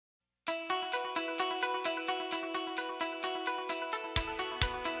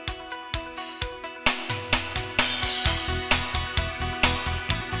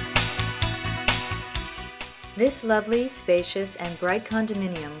This lovely, spacious, and bright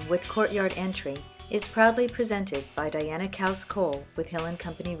condominium with courtyard entry is proudly presented by Diana Kaus Cole with Hill &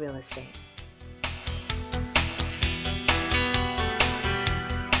 Company Real Estate.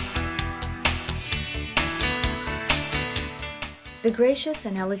 The gracious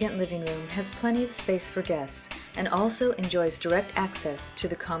and elegant living room has plenty of space for guests and also enjoys direct access to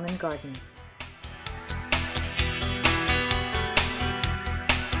the common garden.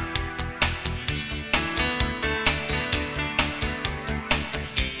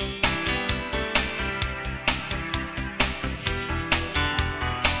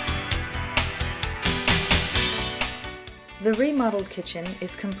 The remodeled kitchen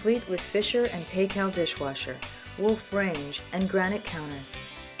is complete with Fisher and Paykel dishwasher, Wolf range, and granite counters.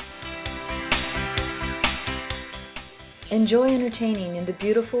 Enjoy entertaining in the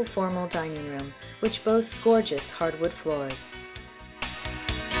beautiful formal dining room, which boasts gorgeous hardwood floors.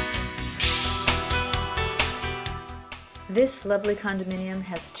 This lovely condominium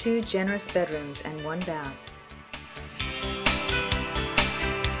has 2 generous bedrooms and 1 bath.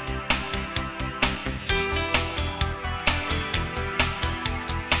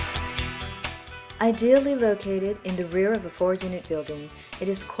 Ideally located in the rear of a 4-unit building, it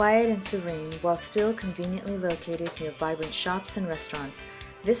is quiet and serene while still conveniently located near vibrant shops and restaurants.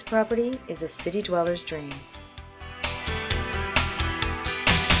 This property is a city dweller's dream.